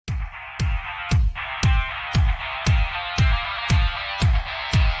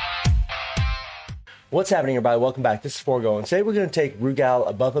What's happening, everybody? Welcome back. This is Forgo, and today we're going to take Rugal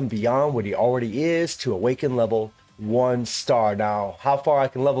above and beyond what he already is to awaken level 1 star. Now, how far I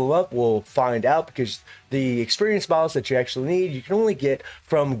can level him up, we'll find out, because the experience bottles that you actually need, you can only get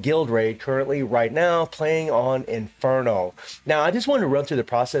from Guild Raid currently right now playing on Inferno. Now, I just wanted to run through the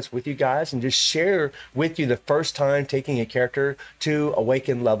process with you guys and just share with you the first time taking a character to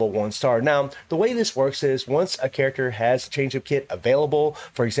awaken level 1 star. Now, the way this works is once a character has a change-up kit available,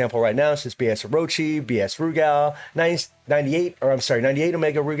 for example, right now it's just BS Orochi, BS Rugal, 98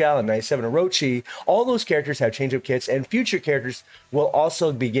 Omega Rugal, and 97 Orochi. All those characters have change-up kits, and future characters will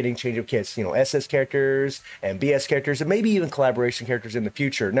also be getting change-up kits, you know, SS characters and BS characters, and maybe even collaboration characters in the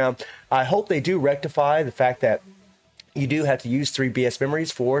future. Now, I hope they do rectify the fact that you do have to use 3 BS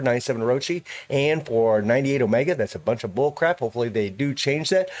memories for 97 Orochi and for 98 Omega. That's a bunch of bull crap. Hopefully they do change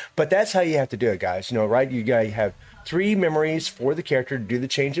that, but that's how you have to do it, guys. You know, right? You gotta have 3 memories for the character to do the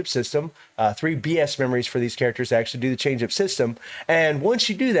change-up system, 3 BS memories for these characters to actually do the change-up system, and once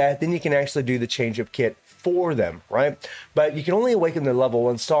you do that, then you can actually do the change-up kit for them, right? But you can only awaken the level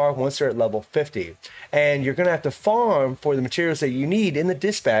 1 star once they're at level 50, and you're going to have to farm for the materials that you need in the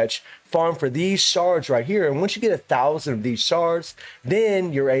dispatch, farm for these shards right here, and once you get 1,000 of these shards,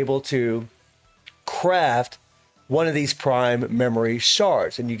 then you're able to craft one of these prime memory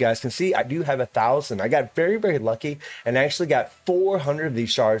shards. And you guys can see I do have 1,000. I got very, very lucky and actually got 400 of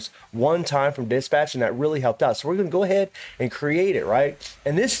these shards one time from dispatch, and that really helped out. So we're going to go ahead and create it, right?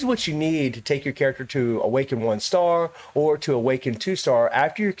 And this is what you need to take your character to awaken 1 star or to awaken 2 star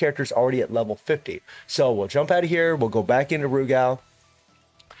after your character's already at level 50. So we'll jump out of here, we'll go back into Rugal,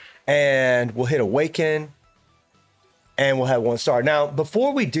 and we'll hit awaken, and we'll have 1 star. Now,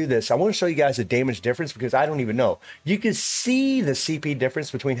 before we do this, I want to show you guys the damage difference, because I don't even know. You can see the CP difference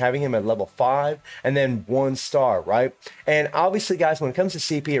between having him at level 5 and then 1 star, right? And obviously, guys, when it comes to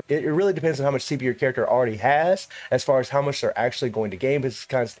CP, it really depends on how much CP your character already has as far as how much they're actually going to gain,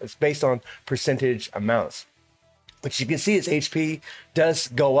 because it's based on percentage amounts. But you can see his HP does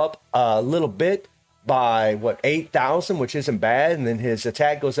go up a little bit by what, 8,000, which isn't bad, and then his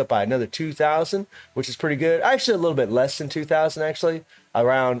attack goes up by another 2,000, which is pretty good. Actually, a little bit less than 2,000, actually,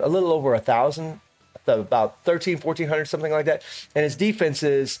 around a little over 1,000, about 1,400, something like that. And his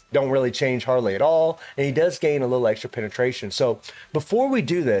defenses don't really change hardly at all, and he does gain a little extra penetration. So before we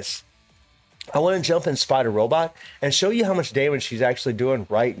do this, I want to jump in Spider Robot and show you how much damage he's actually doing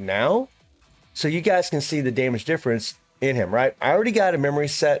right now, so you guys can see the damage difference in him, right? I already got a memory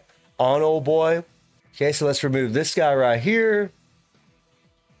set on old boy. Okay, so let's remove this guy right here.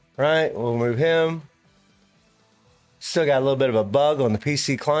 Right, we'll remove him. Still got a little bit of a bug on the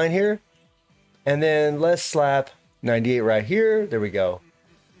PC client here. And then let's slap 98 right here. There we go.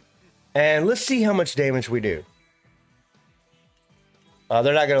 And let's see how much damage we do.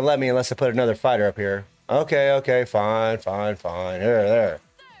 They're not going to let me unless I put another fighter up here. Okay, fine. There.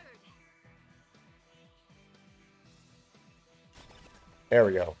 There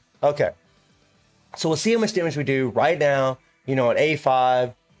we go. Okay. So we'll see how much damage we do right now, you know, at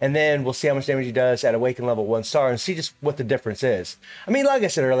A5, and then we'll see how much damage he does at awaken level 1 star and see just what the difference is. I mean, like I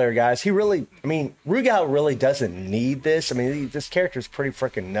said earlier, guys, Rugal really doesn't need this. I mean, this character is pretty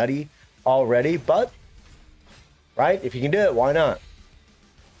freaking nutty already, but, right, if you can do it, why not?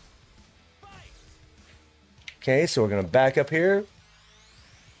 Okay, so we're going to back up here.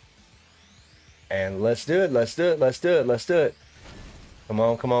 And let's do it. Come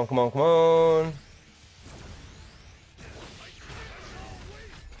on.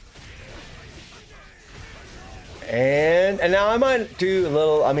 And now I might do a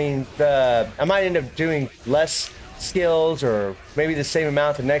little, I might end up doing less skills or maybe the same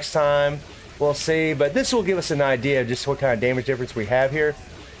amount the next time. We'll see, but this will give us an idea of just what kind of damage difference we have here.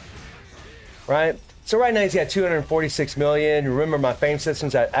 Right? So right now he's got 246 million. Remember, my fame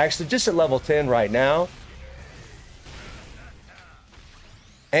system's actually just at level 10 right now.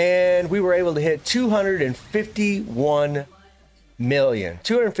 And we were able to hit 251 million.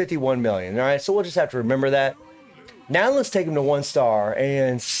 251 million. All right, so we'll just have to remember that. Now let's take him to 1 star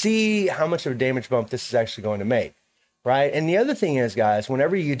and see how much of a damage bump this is actually going to make, right? And the other thing is, guys,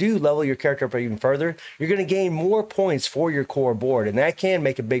 whenever you do level your character up even further, you're going to gain more points for your core board, and that can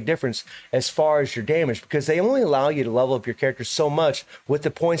make a big difference as far as your damage, because they only allow you to level up your character so much with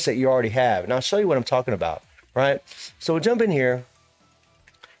the points that you already have. And I'll show you what I'm talking about, right? So we'll jump in here,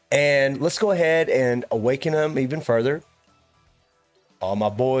 and let's go ahead and awaken him even further. Oh, my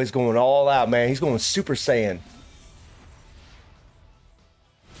boy's going all out, man. He's going Super Saiyan.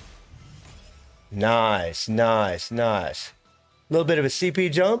 Nice. A little bit of a CP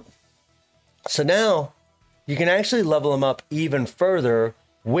jump. So now you can actually level him up even further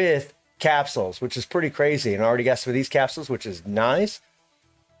with capsules, which is pretty crazy. And I already got some of these capsules, which is nice.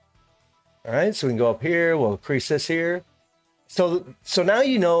 All right, so we can go up here. We'll increase this here. So now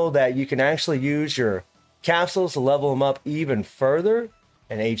you know that you can actually use your capsules to level them up even further.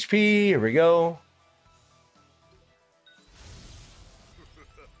 And HP, here we go.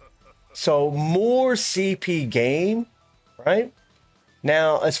 So more CP gain, right?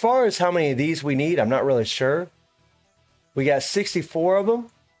 Now, as far as how many of these we need, I'm not really sure. We got 64 of them,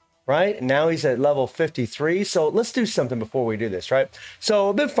 right? And now he's at level 53. So let's do something before we do this, right? So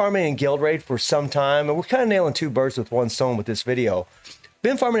I've been farming in Guild Raid for some time, and we're kind of nailing two birds with one stone with this video.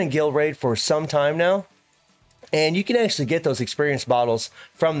 Been farming in Guild Raid for some time now, and you can actually get those experience bottles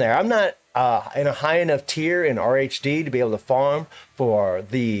from there. I'm not in a high enough tier in RHD to be able to farm for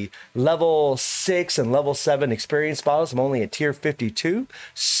the level 6 and level 7 experience bottles. I'm only at tier 52.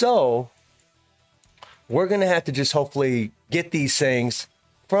 So we're going to have to just hopefully get these things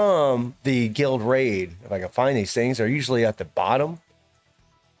from the Guild Raid. If I can find these things, they're usually at the bottom.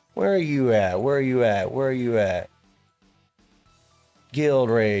 Where are you at? Where are you at? Where are you at? Guild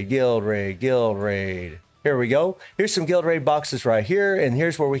Raid, Guild Raid, Guild Raid. Here we go. Here's some Guild Raid boxes right here, and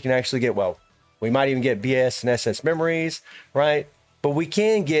here's where we can actually get, well, we might even get BS and SS memories, right? But we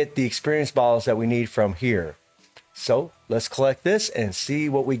can get the experience bottles that we need from here. So let's collect this and see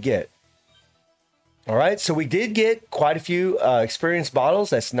what we get. All right, so we did get quite a few experience bottles.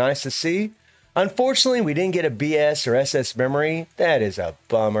 That's nice to see. Unfortunately, we didn't get a BS or SS memory. That is a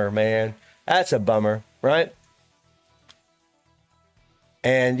bummer, man. That's a bummer, right?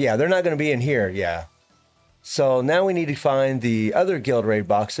 And yeah, they're not going to be in here, yeah. So now we need to find the other Guild Raid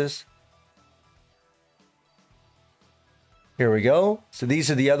boxes. Here we go. So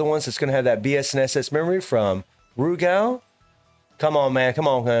these are the other ones that's going to have that BS and SS memory from Rugal. Come on, man. Come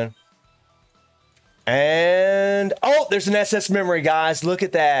on, man. And, oh, there's an SS memory, guys. Look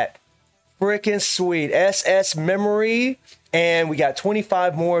at that. Freaking sweet. SS memory. And we got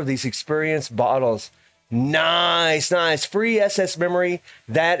 25 more of these experience bottles. Nice, nice. Free SS memory.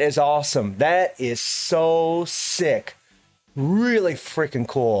 That is awesome. That is so sick. Really freaking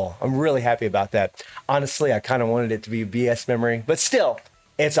cool. I'm really happy about that. Honestly, I kind of wanted it to be BS memory, but still,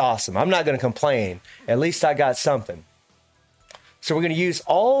 it's awesome. I'm not going to complain. At least I got something. So we're going to use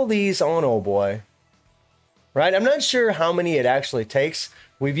all these on old boy, right? I'm not sure how many it actually takes.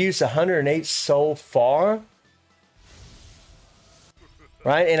 We've used 108 so far.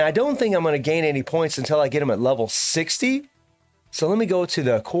 Right, and I don't think I'm going to gain any points until I get him at level 60. So let me go to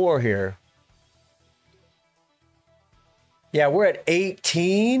the core here. Yeah, we're at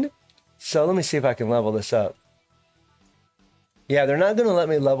 18. So let me see if I can level this up. Yeah, they're not going to let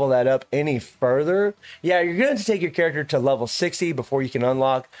me level that up any further. Yeah, you're going to have to take your character to level 60 before you can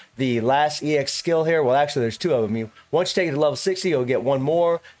unlock the last EX skill here. Well, actually, there's two of them. Once you take it to level 60, you'll get one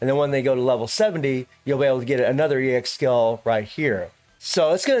more. And then when they go to level 70, you'll be able to get another EX skill right here.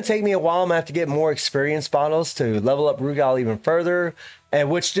 So it's going to take me a while. I'm going to have to get more experience bottles to level up Rugal even further. And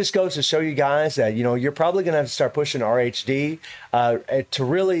which just goes to show you guys that, you know, you're probably going to have to start pushing RHD to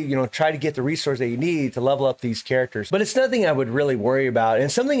really, you know, try to get the resource that you need to level up these characters. But it's nothing I would really worry about.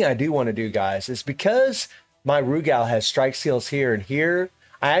 And something I do want to do, guys, is because my Rugal has strike skills here and here,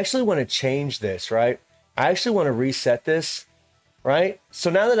 I actually want to change this, right? I actually want to reset this, right? So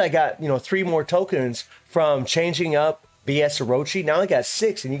now that I got, you know, 3 more tokens from changing up BS Orochi, now I got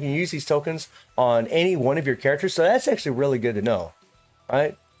 6, and you can use these tokens on any one of your characters. So that's actually really good to know,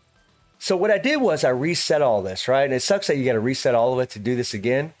 right? So what I did was I reset all this, right? And it sucks that you got to reset all of it to do this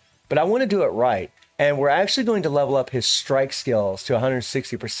again, but I want to do it right. And we're actually going to level up his strike skills to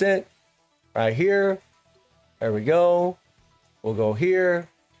 160% right here. There we go. We'll go here,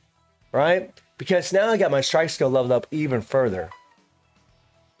 right? Because now I got my strike skill leveled up even further.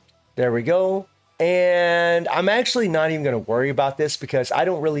 There we go. And I'm actually not even going to worry about this because I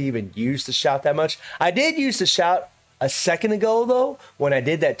don't really even use the shout that much. I did use the shout a second ago, though, when I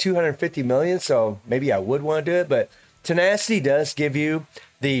did that 250 million. So maybe I would want to do it. But Tenacity does give you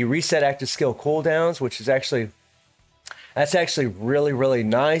the reset active skill cooldowns, which is actually, that's actually really, really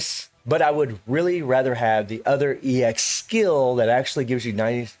nice. But I would really rather have the other EX skill that actually gives you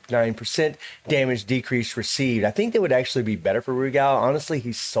 99% damage decrease received. I think that would actually be better for Rugal. Honestly,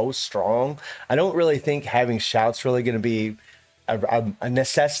 he's so strong. I don't really think having shouts really going to be a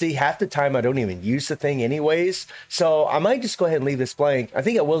necessity. Half the time, I don't even use the thing anyways. So I might just go ahead and leave this blank. I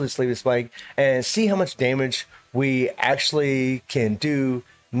think I will just leave this blank and see how much damage we actually can do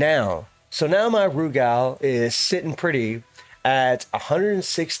now. So now my Rugal is sitting pretty at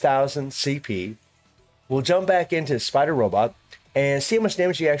 106,000 CP. We'll jump back into Spider Robot and see how much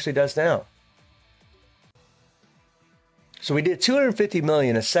damage he actually does now. So we did 250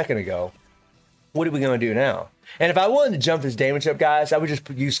 million a second ago. What are we going to do now? And if I wanted to jump this damage up, guys, I would just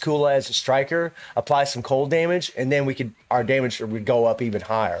use Kula as a striker, apply some cold damage, and then our damage would go up even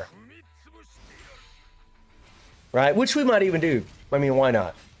higher. Right? Which we might even do. I mean, why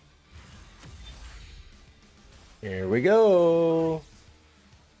not? Here we go.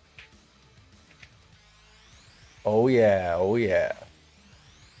 Oh, yeah. Oh, yeah.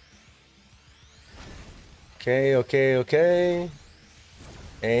 Okay, okay, okay.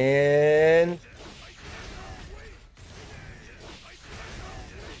 And...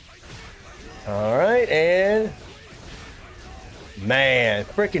 all right, and... man,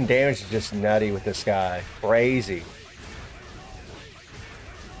 freaking damage is just nutty with this guy. Crazy.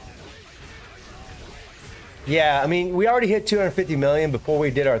 Yeah, I mean, we already hit 250 million before we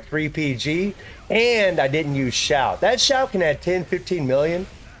did our 3 PG, and I didn't use Shout. That Shout can add 10, 15 million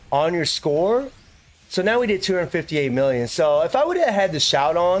on your score. So now we did 258 million. So if I would have had the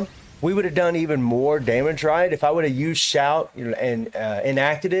Shout on, we would have done even more damage, right? If I would have used Shout, you know, and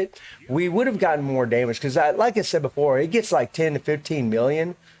enacted it, we would have gotten more damage. Because like I said before, it gets like 10 to 15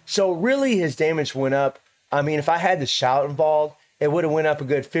 million. So really his damage went up. I mean, if I had the Shout involved, it would have went up a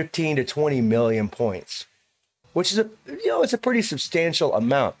good 15 to 20 million points. Which is it's a pretty substantial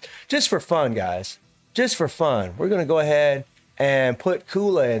amount. Just for fun, guys. Just for fun. We're going to go ahead and put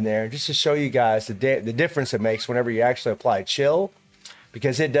Kula in there just to show you guys the difference it makes whenever you actually apply chill.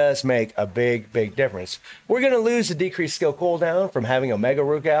 Because it does make a big, big difference. We're going to lose the decreased skill cooldown from having Omega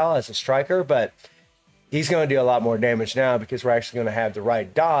Rugal as a striker, but he's going to do a lot more damage now because we're actually going to have the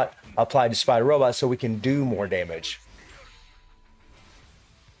right dot applied to Spider Robot so we can do more damage.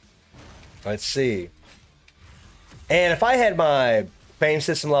 Let's see. And if I had my fame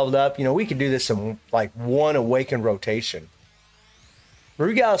system leveled up, you know, we could do this in like one awakened rotation.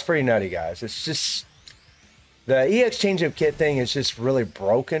 Rugal is pretty nutty, guys. It's just... the EX change-up kit thing is just really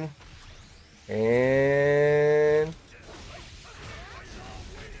broken. And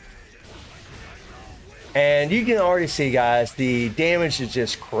you can already see, guys, the damage is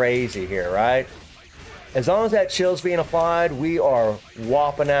just crazy here, right? As long as that chill's being applied, we are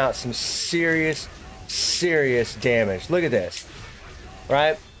whopping out some serious damage. Look at this,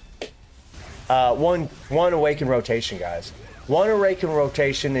 right? One awakened rotation, guys. One awakened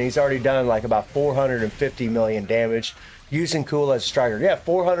rotation, and he's already done like about 450 million damage using Kula as a striker. Yeah,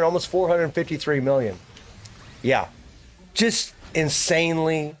 400, almost 453 million. Yeah, just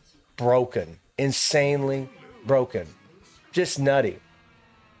insanely broken. Insanely broken. Just nutty.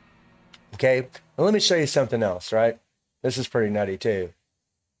 Okay, now let me show you something else, right? This is pretty nutty too.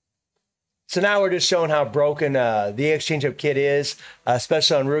 So now we're just showing how broken the exchange up kit is,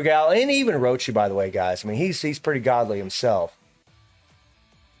 especially on Rugal, and even Orochi, by the way, guys. I mean, he's pretty godly himself.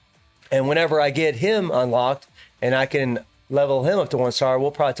 And whenever I get him unlocked and I can level him up to 1 star,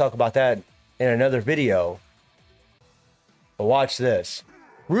 we'll probably talk about that in another video. But watch this.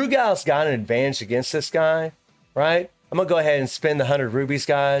 Rugal's got an advantage against this guy, right? I'm going to go ahead and spend the 100 rubies,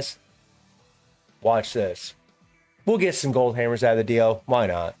 guys. Watch this. We'll get some gold hammers out of the deal. Why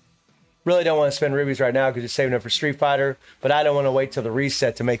not? Really don't want to spend rubies right now because it's saving up for Street Fighter, but I don't want to wait till the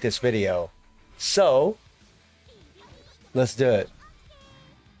reset to make this video. So, let's do it.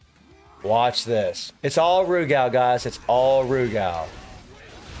 Watch this. It's all Rugal, guys. It's all Rugal.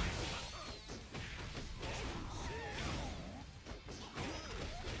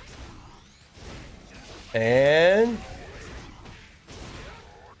 And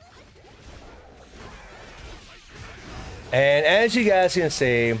as you guys can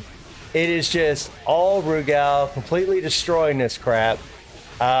see, it is just all Rugal, completely destroying this crap.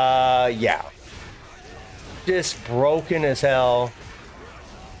 Yeah. Just broken as hell.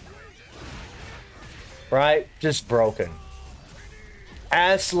 Right? Just broken.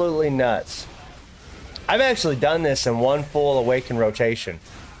 Absolutely nuts. I've actually done this in one full awakened rotation.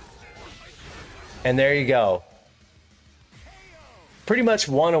 And there you go. Pretty much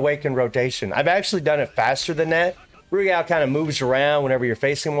one awakened rotation. I've actually done it faster than that. Rugal kind of moves around whenever you're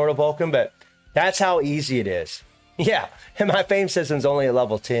facing Mortal Vulcan, but that's how easy it is. Yeah, and my fame system's only at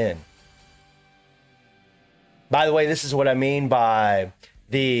level 10. By the way, this is what I mean by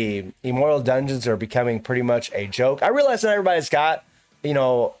the Immortal Dungeons are becoming pretty much a joke. I realize not everybody's got, you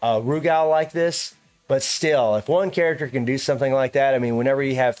know, a Rugal like this, but still, if one character can do something like that, I mean, whenever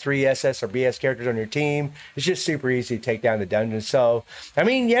you have 3 SS or BS characters on your team, it's just super easy to take down the dungeon. So, I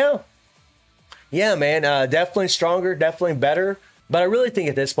mean, yeah, man, definitely stronger, definitely better. But I really think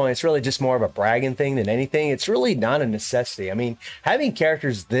at this point, it's really just more of a bragging thing than anything. It's really not a necessity. I mean, having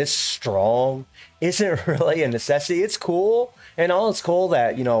characters this strong isn't really a necessity. It's cool, and all it's cool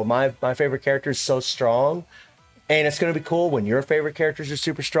that, you know, my favorite character is so strong. And it's going to be cool when your favorite characters are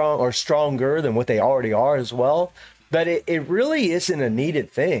super strong or stronger than what they already are as well. But it really isn't a needed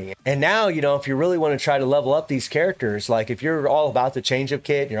thing. And now, you know, if you really want to try to level up these characters, like if you're all about the change up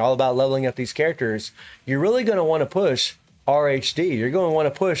kit and you're all about leveling up these characters, you're really going to want to push RHD. You're going to want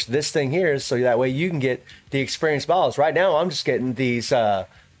to push this thing here so that way you can get the experience balls. Right now, I'm just getting these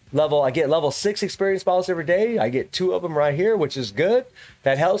I get level 6 experience balls every day. I get 2 of them right here, which is good.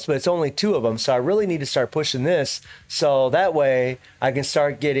 That helps, but it's only 2 of them. So I really need to start pushing this so that way I can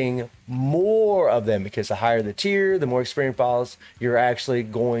start getting more of them, because the higher the tier, the more experience balls you're actually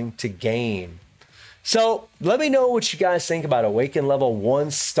going to gain. So let me know what you guys think about Awaken level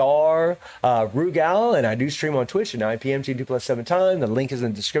 1 star Rugal, and I do stream on Twitch at 9 p.m. G2+7 time. The link is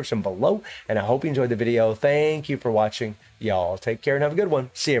in the description below, and I hope you enjoyed the video. Thank you for watching, y'all. Take care and have a good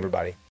one. See you, everybody.